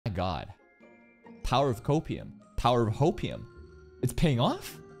God. Power of copium. Power of hopium. It's paying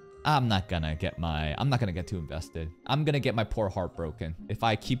off? I'm not gonna get too invested. I'm gonna get my poor heart broken if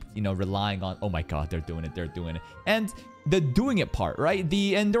I keep, you know, relying on, oh my god, they're doing it. And the doing it part, right?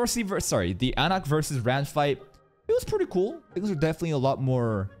 The the Anak versus Rand fight, it was pretty cool. Things are definitely a lot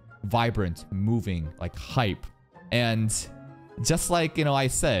more vibrant, moving, like hype. And just like, you know, I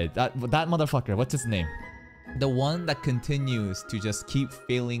said, that motherfucker, what's his name? The one that continues to just keep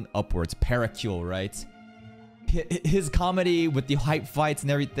failing upwards, Paracule, right? His comedy with the hype fights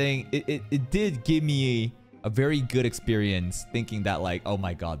and everything, it did give me a very good experience thinking that like, oh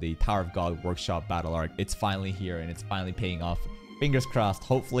my god, the Tower of God workshop battle arc, it's finally here and it's finally paying off. Fingers crossed.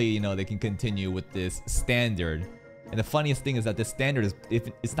 Hopefully, you know, they can continue with this standard. And the funniest thing is that this standard is,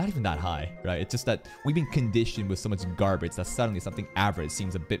 it's not even that high, right? It's just that we've been conditioned with so much garbage that suddenly something average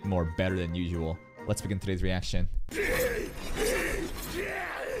seems a bit more better than usual. Let's begin today's reaction.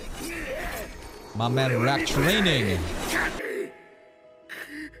 My man Rack training.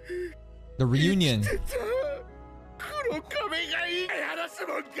 The reunion.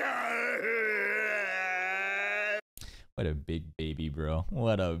 What a big baby, bro.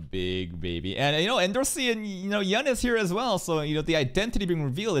 What a big baby. And, you know, Endorsi and, you know, Yun is here as well. So, you know, the identity being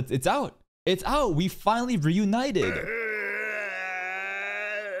revealed, it's out. It's out. We finally reunited.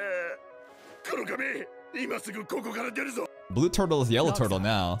 Blue turtle is yellow turtle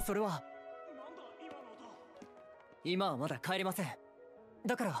now.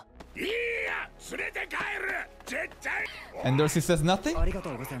 And Dorsey says nothing?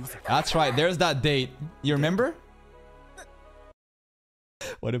 That's right, there's that date. You remember?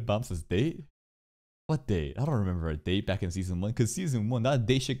 What if Bumps' date? What date? I don't remember a date back in season 1, because season 1, that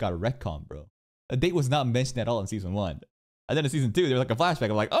date shit got retconned, bro. A date was not mentioned at all in season 1. And then in season 2, there was like a flashback.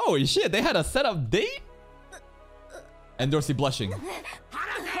 I'm like, oh shit, they had a set up date? And Dorsey blushing.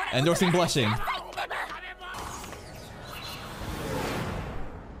 And Dorsey blushing.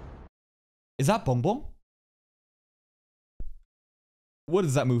 Is that Bum Bum? What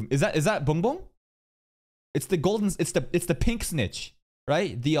is that move? Is that Bum Bum? It's the golden, it's the pink snitch,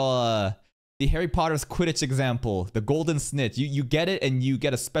 right? The Harry Potter's Quidditch example, the golden snitch. You get it and you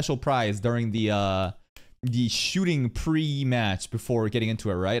get a special prize during the shooting pre-match before getting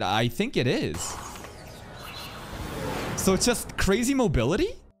into it, right? I think it is. So it's just crazy mobility?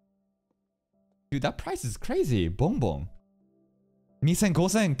 Dude, that price is crazy. Bum Bum. Misen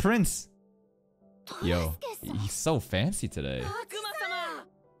Gosen, Prince. Yo, he's so fancy today.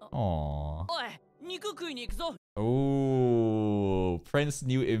 Aww. Oh, Prince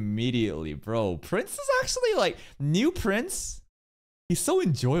knew immediately, bro. Prince is actually like, new Prince? He's so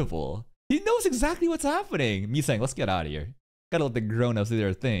enjoyable. He knows exactly what's happening. Misang, let's get out of here. Gotta let the grown-ups do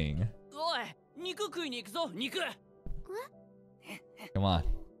their thing. Come on.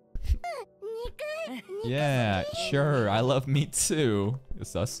 Yeah, sure. I love meat too.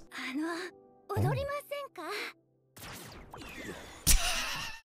 It's us. Oh.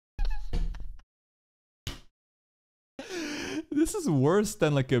 This is worse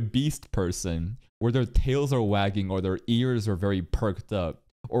than like a beast person, where their tails are wagging or their ears are very perked up.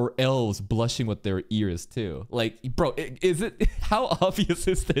 Or elves blushing with their ears too. Like, bro, is it... How obvious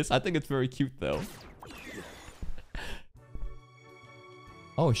is this? I think it's very cute though.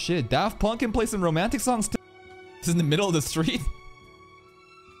 Oh shit, Daft Punk can play some romantic songs too. This is in the middle of the street.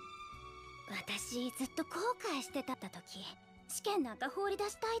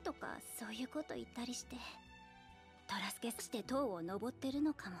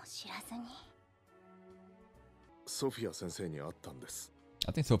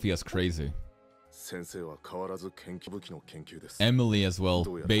 I think Sophia's crazy. Emily as well,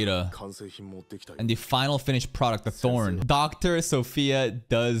 Beta. And the final finished product, the Thorn. Dr. Sophia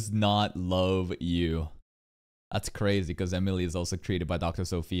does not love you. That's crazy, because Emily is also created by Dr.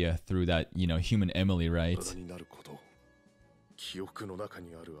 Sophia through that, you know, human Emily, right?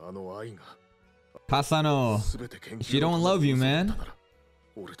 Kasano, she don't love you, man.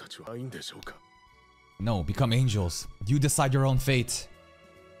 No, become angels. You decide your own fate.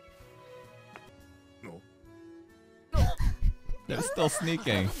 They're still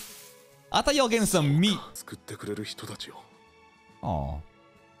sneaking. I thought y'all getting some meat. Aww.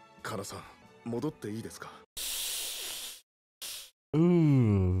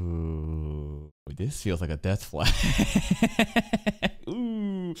 Ooh. This feels like a death flag.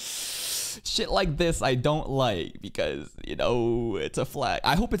 Ooh. Shit like this I don't like because, you know, it's a flag.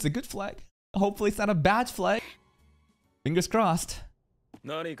 I hope it's a good flag. Hopefully it's not a bad flag. Fingers crossed.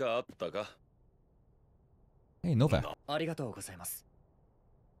 Hey, Nova.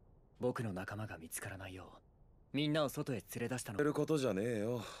 みんなを外へ連れ出したの。やることじゃねえ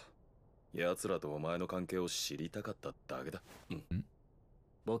よ。奴らとお前の関係を知りたかっただけだ。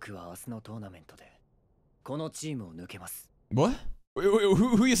僕は明日のトーナメントでこのチームを抜けます。What?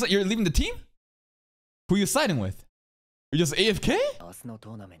 Who you you're leaving the team? Who you siding with? You're just AFK? 明日の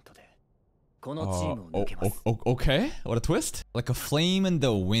トーナメントでこのチームを抜けます。Okay, what a twist. Like a flame in the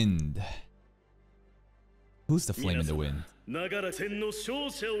wind. Who's the flame in the wind? 長ら戦の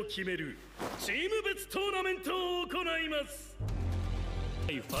勝者を決めるチーム別トーナメントを行います。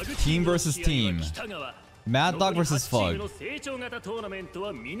Team versus team. Mad Dog versus Fug.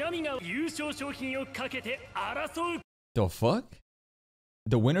 The fuck?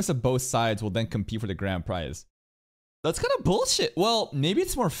 The winners of both sides will then compete for the grand prize. That's kind of bullshit. Well, maybe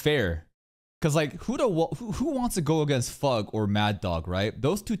it's more fair. Cause like, who wants to go against Fug or Mad Dog, right?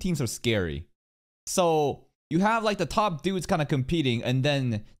 Those two teams are scary. So you have like the top dudes kind of competing, and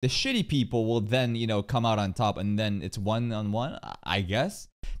then the shitty people will then, you know, come out on top, and then it's 1-on-1, I guess.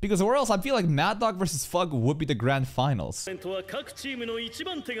 Because or else I feel like Mad Dog versus Fug would be the grand finals. You can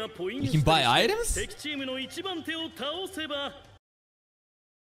buy items?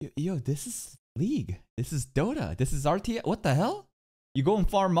 Yo, this is League. This is Dota. This is RTA. What the hell? You go and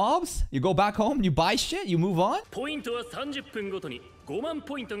farm mobs? You go back home, you buy shit, you move on? You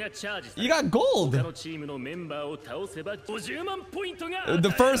got gold! The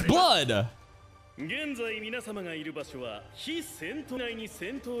first blood! Who the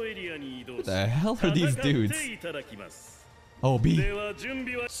hell are these dudes? Oh, B.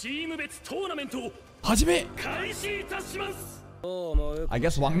 Hajime! I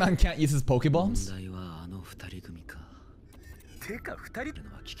guess Wangnan can't use his Pokeballs? てか2人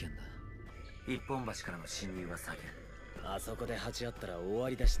のは危険だ。一本橋からの侵入は避ける。あそこで鉢合ったら終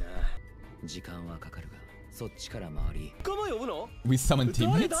わりだしな。時間はかかるが、そっちから回り。この呼ぶの We summon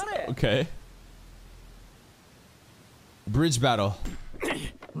teammates? Okay. Bridge battle.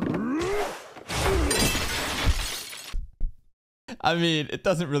 I mean, it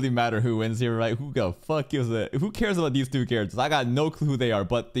doesn't really matter who wins here, right? Who the fuck gives it? Who cares about these two characters? I got no clue who they are,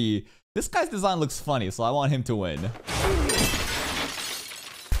 but this guy's design looks funny, so I want him to win.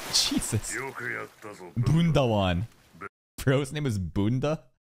 Jesus. Bundawan. Bro's name is Bunda?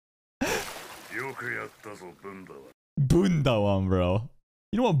 Bundawan, bro.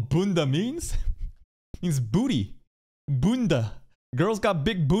 You know what Bunda means? It means booty. Bunda. Girls got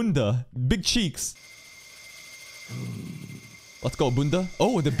big bunda. Big cheeks. Let's go, Bunda.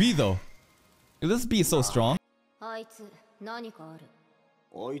 Oh, the B though. This B is so strong. I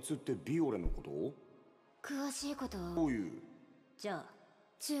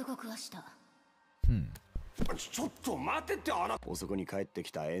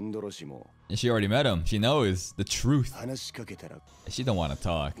She already met him. She knows the truth. She don't want to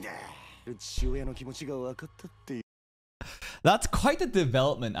talk. That's quite the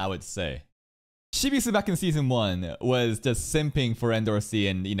development, I would say. Shibisu back in season 1 was just simping for Endorsi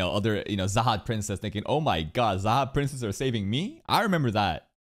and, you know, other, you know, Zahad Princess, thinking, oh my god, Zahad Princess are saving me? I remember that.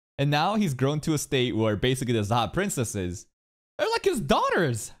 And now he's grown to a state where basically the Zahad Princesses are like his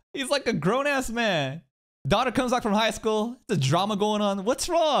daughters. He's like a grown-ass man. Daughter comes back from high school. There's a drama going on. What's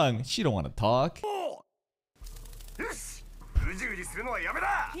wrong? She don't want to talk.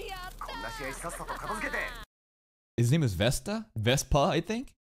 His name is Vesta? Vespa, I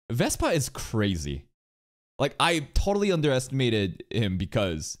think? Vespa is crazy. Like, I totally underestimated him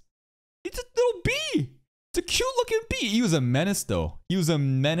because he's a little bee. It's a cute looking bee. He was a menace though. He was a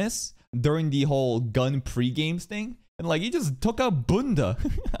menace during the whole gun pre-games thing. And like, he just took out Bunda.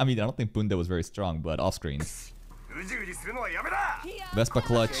 I mean, I don't think Bunda was very strong, but off screen. Vespa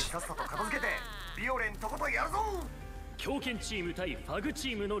clutch.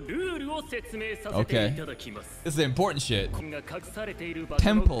 Okay. This is the important shit.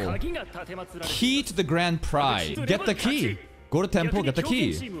 Temple. Key to the grand prize. Get the key. Go to temple, get the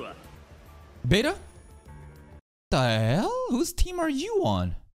key. Beta? What the hell? Whose team are you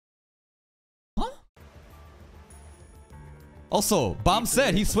on? Huh? Also, Bomb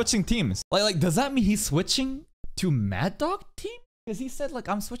said he's switching teams. Like, does that mean he's switching to Mad Dog team? Because he said, like,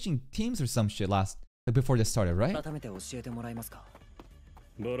 I'm switching teams or some shit before this started, right? Oh,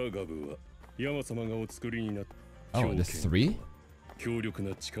 there's 3?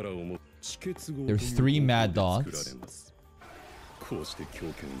 There's 3 Mad Dogs.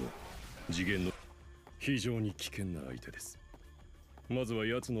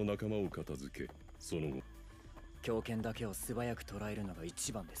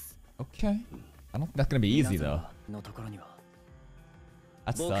 Okay. I don't think that's gonna be easy though.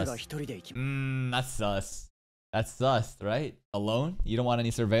 That's sus. That's sus. That's sus, right? Alone? You don't want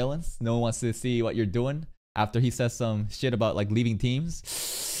any surveillance? No one wants to see what you're doing? after he says some shit about like leaving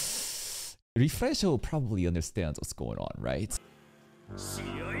teams. Refresho probably understands what's going on, right? 試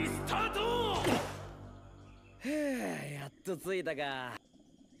合スタート。やっと着いたか。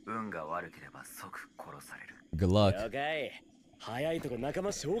運が悪ければ即殺される。 Good luck. 了解。早いとこ仲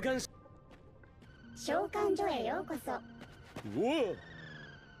間召喚し。召喚所へようこそ。おお。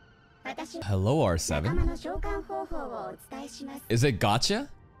私 Hello, 仲 R7. 間の召喚方法をお伝えします。 Is it gotcha?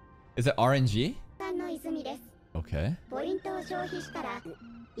 Is it RNG? 召喚の泉です。 Okay. ポイントを消費したら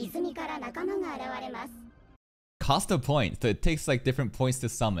泉から仲間が現れます。 Cost of points. So it takes like different points to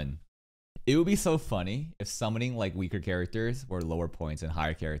summon. It would be so funny if summoning like weaker characters were lower points and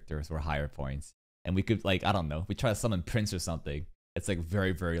higher characters were higher points. And we could like, I don't know, we try to summon Prince or something. It's like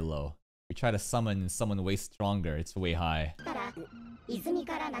very, very low. We try to summon someone way stronger. It's way high. から泉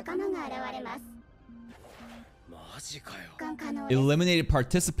から仲間が現れます。マジかよ。召喚可能です。 Eliminated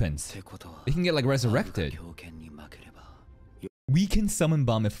participants. ってことは They can get like resurrected. 狂犬に負ければ We can summon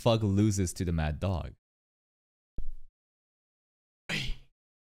bomb if Fug loses to the Mad Dog. Wait.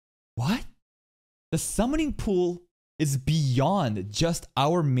 What? The summoning pool is beyond just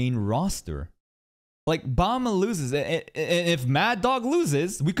our main roster. Like, Bama loses, and if Mad Dog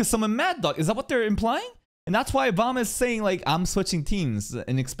loses, we could summon Mad Dog. Is that what they're implying? And that's why Bama is saying, like, I'm switching teams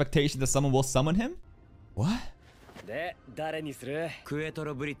in expectation that someone will summon him? What? で、誰にする？クエト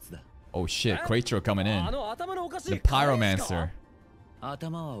ロブリッツだ。 Oh shit, Kraitro coming in. あの頭のおかしい The Pyromancer.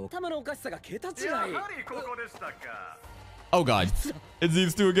 頭は頭のおかしさが桁違い。やはりここでしたか。 Oh god. It's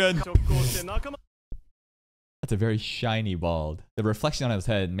these two again. 直行して仲間 That's a very shiny bald. The reflection on his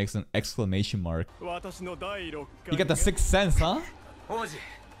head makes an exclamation mark. 私の第六 You 感 got the sixth sense, huh? 王子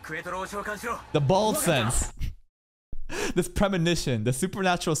クエトロを召喚しろ。 The bald sense. This premonition, the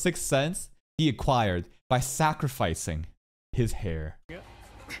supernatural sixth sense he acquired by sacrificing his hair.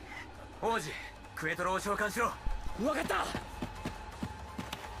 王子クエトロを召喚しろ。わかった。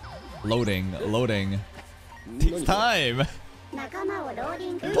 Loading, loading. Takes time. 仲間をローデ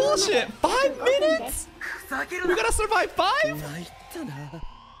ィング。 Bullshit! 5 minutes? ふざける We な。 gotta survive 5? 参ったな。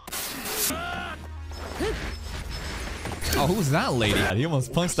 Oh, who's that lady? He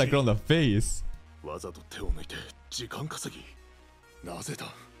almost punched that girl in the face. わざと手を抜いて時間稼ぎ。なぜだ。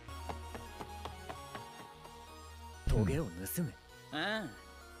トゲを盗む。ああ。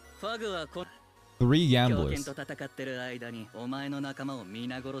ファグはこ 3狂 gamblers. 犬と戦ってる間にお前の仲間を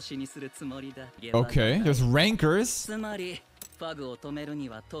皆殺しにするつもりだ。 Okay, there's rankers. つまりファグを止めるに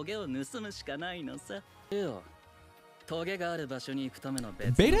はトゲを盗むしかないのさ。よ。トゲがある場所に行くための別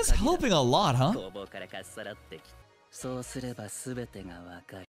の鍵だ。 Beta's helping a lot, huh? 工房からかっさらってきた。そうすれば全てがわ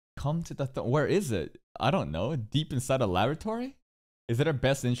かる。 Come to the where is it? I don't know. Deep inside a laboratory? Is it our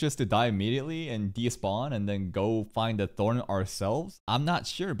best interest to die immediately and despawn and then go find the Thorn ourselves? I'm not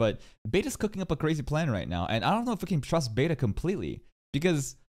sure, but Beta's cooking up a crazy plan right now, and I don't know if we can trust Beta completely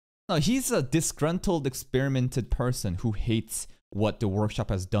because no, he's a disgruntled, experimented person who hates what the workshop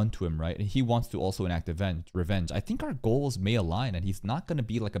has done to him, right? And he wants to also enact revenge. I think our goals may align, and he's not gonna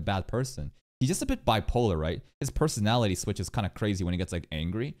be like a bad person. He's just a bit bipolar, right? His personality switch is kind of crazy when he gets like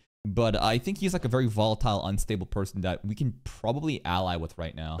angry. But I think he's like a very volatile, unstable person that we can probably ally with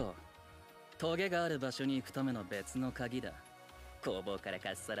right now. トゲがある場所に行くための別の鍵だ。工房から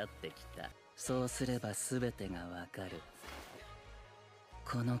かっさらってきた。そうすれば全てがわかる。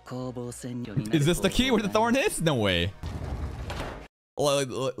この工房占領になる。 Is this the key where the Thorn is? No way.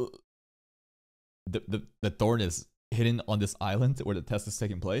 The Thorn is hidden on this island where the test is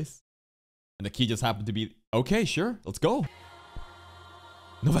taking place. And the key just happened to be... Okay, sure. Let's go.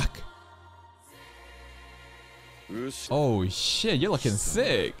 Novak. Oh shit, you're looking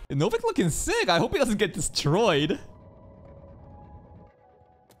sick. Novak looking sick. I hope he doesn't get destroyed.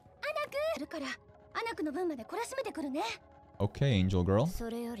 するからアナクの分まで懲らしめてくるね。 Okay, Angel Girl. そ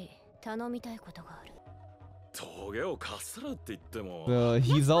れより頼みたいことがある。トゲをかっさらって言っても。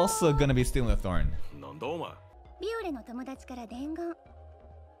He's also gonna be stealing the Thorn. なんだお前。ビオレの友達から伝言。も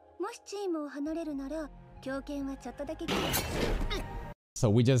しチームを離れるなら狂犬はちょっとだけ。 So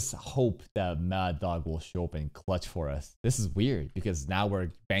we just hope that Mad Dog will show up and clutch for us. This is weird because now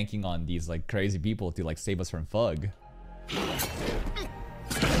we're banking on these like crazy people to like save us from Fug.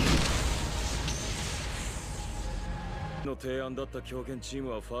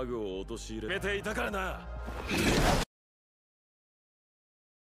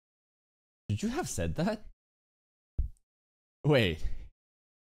 Did you have said that? Wait.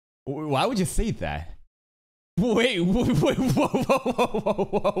 Why would you say that? Wait, whoa,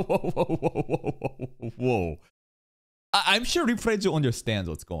 whoa. I'm sure Rifrejo understands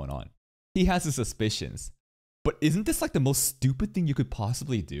what's going on. He has his suspicions. But isn't this like the most stupid thing you could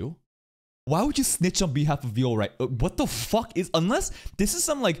possibly do? Why would you snitch on behalf of Vio, right? What the fuck is... Unless this is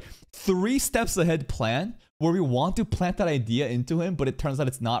some like 3 steps ahead plan where we want to plant that idea into him, but it turns out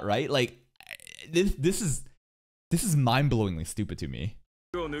it's not right. Like, this is mind-blowingly stupid to me.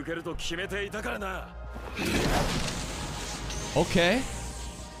 Okay.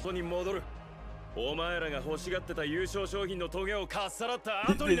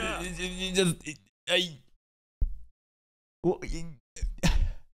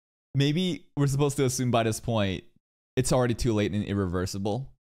 Maybe we're supposed to assume by this point it's already too late and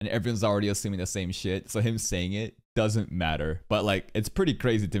irreversible, and everyone's already assuming the same shit, so him saying it doesn't matter. But like, it's pretty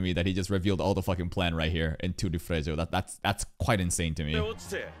crazy to me that he just revealed all the fucking plan right here in Tu Frejo. That's quite insane to me. We're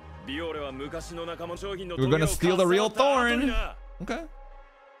gonna steal the real Thorn. Okay.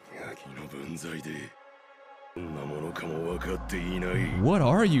 What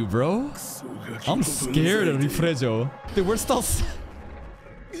are you, bro? I'm scared of Refrejo. Dude, we're still...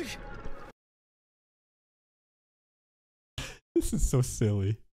 This is so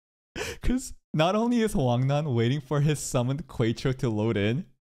silly. Because not only is Hwangnan waiting for his summoned Quaitro to load in,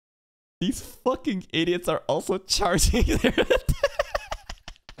 these fucking idiots are also charging their attack.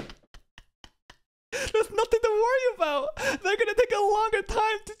 There's nothing to worry about. They're gonna take a longer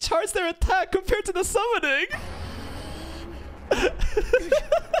time to charge their attack compared to the summoning.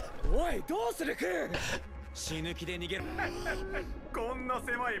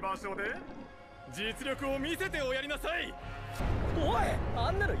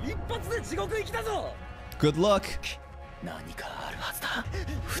 Good luck.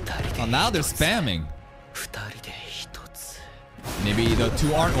 Oh, now they're spamming. Maybe the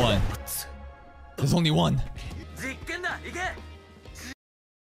 2 aren't one. There's only one.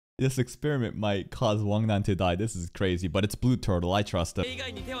 This experiment might cause Hwangnan to die. This is crazy, but it's Blue Turtle. I trust it.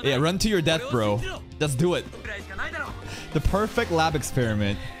 Yeah, run to your death, bro. Just do it. The perfect lab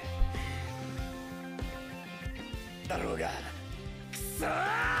experiment.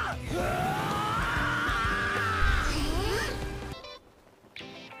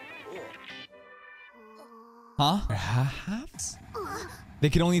 Huh? Halves? They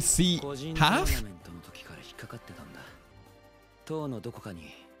can only see half?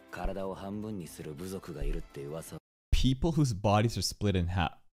 People whose bodies are split in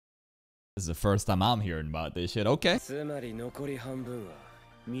half. This is the first time I'm hearing about this shit. Okay.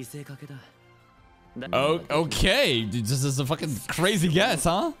 Oh, okay. This is a fucking crazy guess,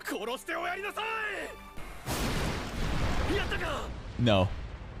 huh? No.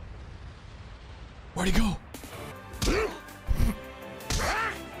 Where'd he go?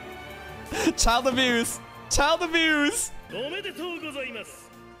 Child abuse! Child abuse!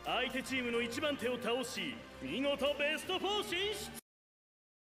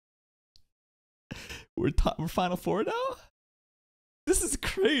 We're Final Four now? This is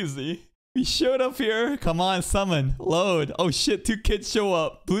crazy. We showed up here. Come on, summon. Load. Oh shit, 2 kids show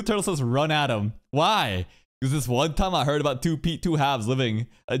up. Blue Turtle says run at them. Why? Because this one time I heard about two halves living.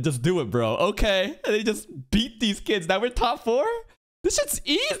 Just do it, bro. Okay. And they just beat these kids. Now we're top 4? This shit's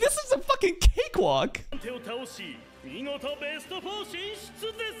easy. This is a fucking cakewalk.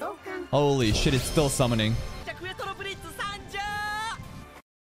 Holy shit, it's still summoning.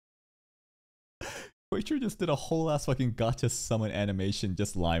 Quaitro just did a whole ass fucking gotcha summon animation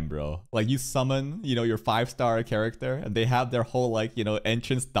just line, bro. Like, you summon, you know, your 5-star character and they have their whole, like, you know,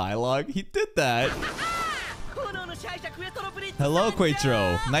 entrance dialogue. He did that. Hello,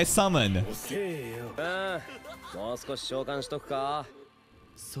 Quaitro. Nice summon.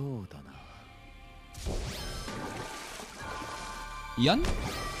 Yun?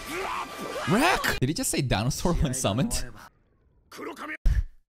 Rack! Did he just say dinosaur when summoned?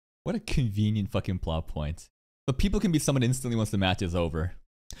 What a convenient fucking plot point. But people can be summoned instantly once the match is over.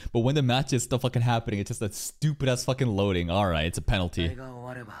 But when the match is still fucking happening, it's just that stupid ass fucking loading. Alright, it's a penalty.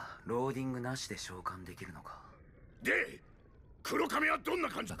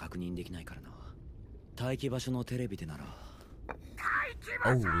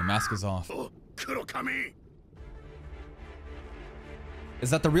 Oh, the mask is off. Is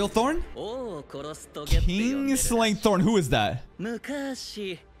that the real Thorn? King Slaying Thorn, who is that?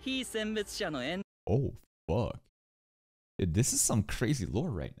 Oh, fuck. Dude, this is some crazy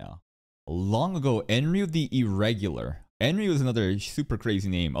lore right now. Long ago, Enryu the Irregular. Enryu is another super crazy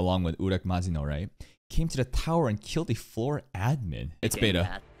name along with Urek Mazino, right? Came to the tower and killed a floor admin. It's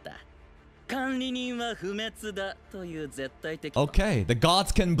beta. Okay, the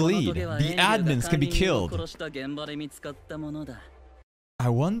gods can bleed. The admins can be killed. I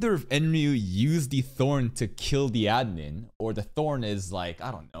wonder if Enryu used the Thorn to kill the admin, or the Thorn is like,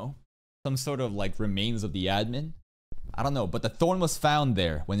 I don't know, some sort of like remains of the admin. I don't know, but the thorn was found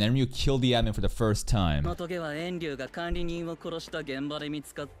there when Enryu killed the admin for the first time. このトゲは遠慮が管理人を殺した現場で見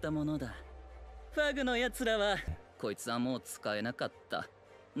つかったものだ。ファグの奴らはこいつはもう使えなかった。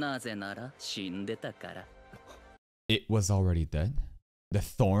なぜなら死んでたから。It was already dead? The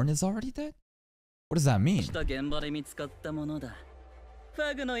thorn is already dead? What does that mean? した現場で見つかったものだ。フ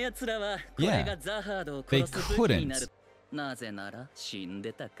ァグの奴らはこれがザハードを殺す武器になる。なぜなら死ん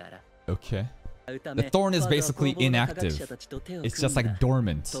でたから。Okay. The thorn is basically inactive. It's just like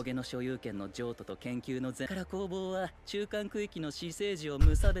dormant. トゲの所有権の譲渡と研究のから工房は中間区域の私生児を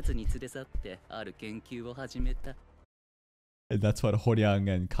無差別に連れ去ってある研究を始めた。And that's what Horyang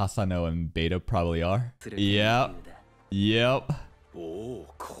and Kasano and Beta probably are. Yep. Yep. Oh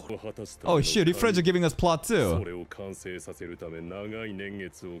shit, your friends are giving us plot too. それを完成させるため長い年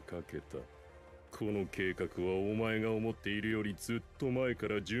月をかけた。この計画はお前が思っているよりずっと前か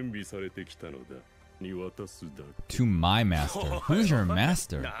ら準備されてきたのだ。に渡すだ。To my master. Who's your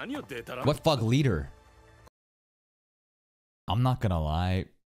master? What fuck leader? I'm not gonna lie.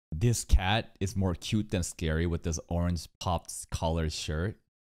 This cat is more cute than scary with this orange popped collared shirt.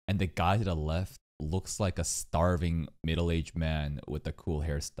 And the guy to the left looks like a starving middle-aged man with a cool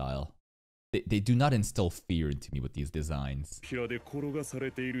hairstyle. They do not instill fear into me with these designs.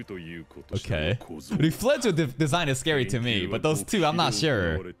 Okay. Reflective design is scary to me, but those two, I'm not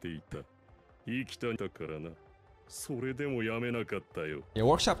sure. Your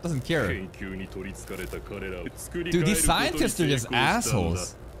workshop doesn't care. Dude, these scientists are just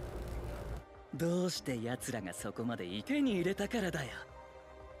assholes. どうして奴らがそこまで手に入れたからだよ。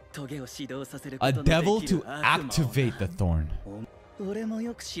トゲを始動させる A devil to activate the thorn. 俺も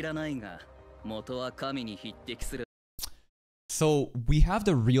よく知らないが、元は神に匹敵する。So we have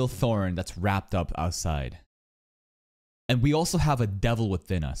the real thorn that's wrapped up outside. And we also have a devil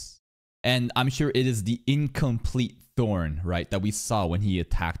within us. And I'm sure it is the incomplete thorn, right, that we saw when he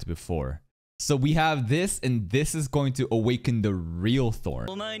attacked before. So we have this, and this is going to awaken the real thorn.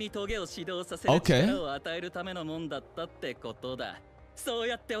 Okay.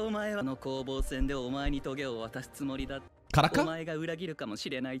 Karaka?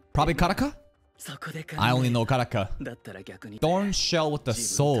 Probably Karaka? I only know Karaka. Thorn shell with the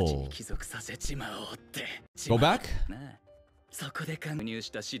soul. Go back?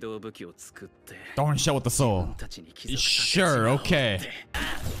 Thorn shell with the soul. Sure, okay.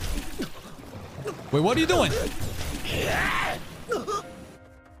 Wait, what are you doing?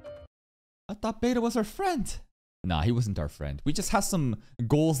 I thought Beta was our friend. Nah, he wasn't our friend. We just have some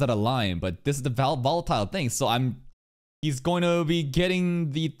goals that align, but this is the volatile thing. So he's going to be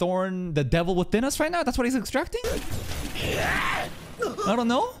getting the thorn, the devil within us right now? That's what he's extracting? I don't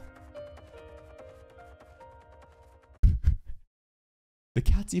know. The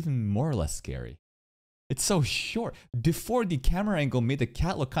cat's even more or less scary. It's so short. Before, the camera angle made the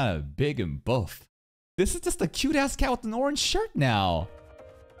cat look kind of big and buff. This is just a cute ass cat with an orange shirt now.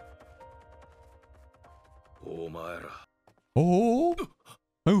 Oh.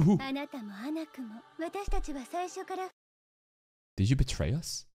 Did you betray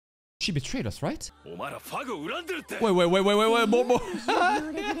us? She betrayed us, right? Wait. More.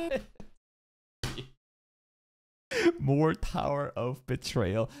 More Tower of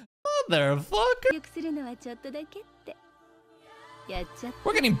Betrayal. Motherfucker.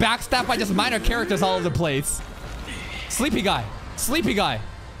 We're getting backstabbed by just minor characters all over the place. Sleepy guy.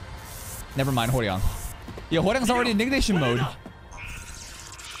 Never mind, Horyang. Yo, Horyang's already in ignition mode.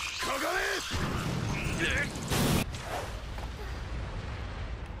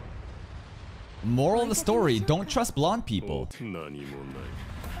 Moral of the story, don't trust blonde people.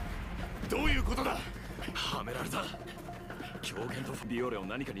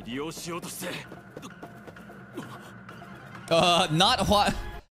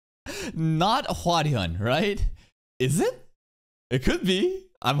 Not Hwaryeon, right? Is it? It could be.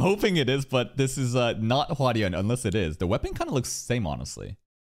 I'm hoping it is, but this is not Hwaryeon unless it is. The weapon kind of looks the same, honestly.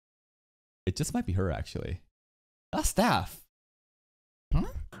 It just might be her, actually. A staff. Huh?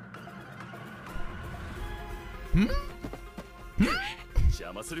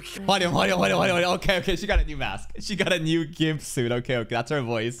 Hwaryeon. Okay, she got a new mask. She got a new gimp suit. Okay, that's her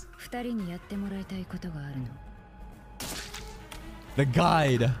voice. The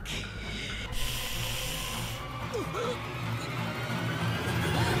guide.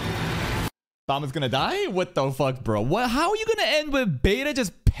 Bomb is gonna die? What the fuck, bro? What? How are you gonna end with Beta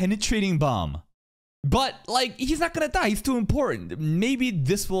just penetrating Bomb? But, like, he's not gonna die. He's too important. Maybe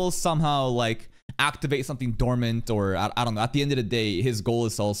this will somehow, like, activate something dormant, or I don't know. At the end of the day, his goal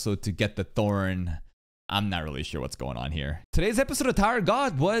is also to get the Thorn. I'm not really sure what's going on here. Today's episode of Tower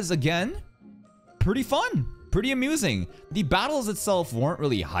God was, again, pretty fun. pretty amusing. The battles itself weren't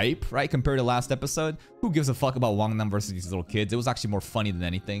really hype, right? Compared to last episode. Who gives a fuck about Wangnam versus these little kids? It was actually more funny than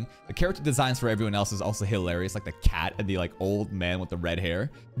anything. The character designs for everyone else is also hilarious, like the cat and the like old man with the red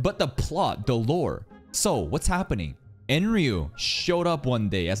hair. But the plot, the lore. So, what's happening? Enryu showed up one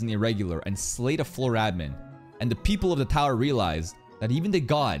day as an irregular and slayed a floor admin. And the people of the tower realized that even the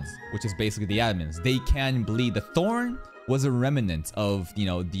gods, which is basically the admins, they can bleed. The Thorn was a remnant of, you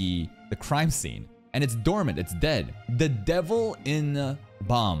know, the crime scene. And it's dormant, it's dead. The devil in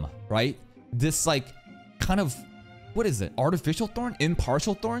Bomb, right? This like kind of, what is it? Artificial Thorn?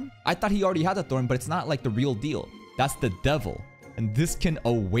 Impartial Thorn? I thought he already had the Thorn, but it's not like the real deal. That's the devil. And this can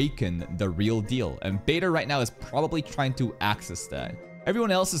awaken the real deal. And Beta right now is probably trying to access that.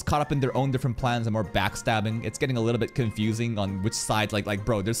 Everyone else is caught up in their own different plans and more backstabbing. It's getting a little bit confusing on which side, like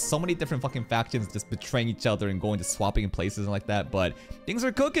bro, there's so many different fucking factions just betraying each other and going to swapping places and like that. But things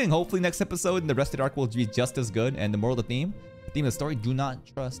are cooking. Hopefully next episode and the rest of the arc will be just as good. And the moral of the theme of the story, do not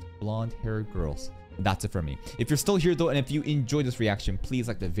trust blonde-haired girls. That's it for me. If you're still here though, and if you enjoyed this reaction, please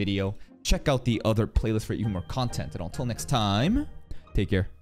like the video. Check out the other playlist for even more content. And until next time, take care.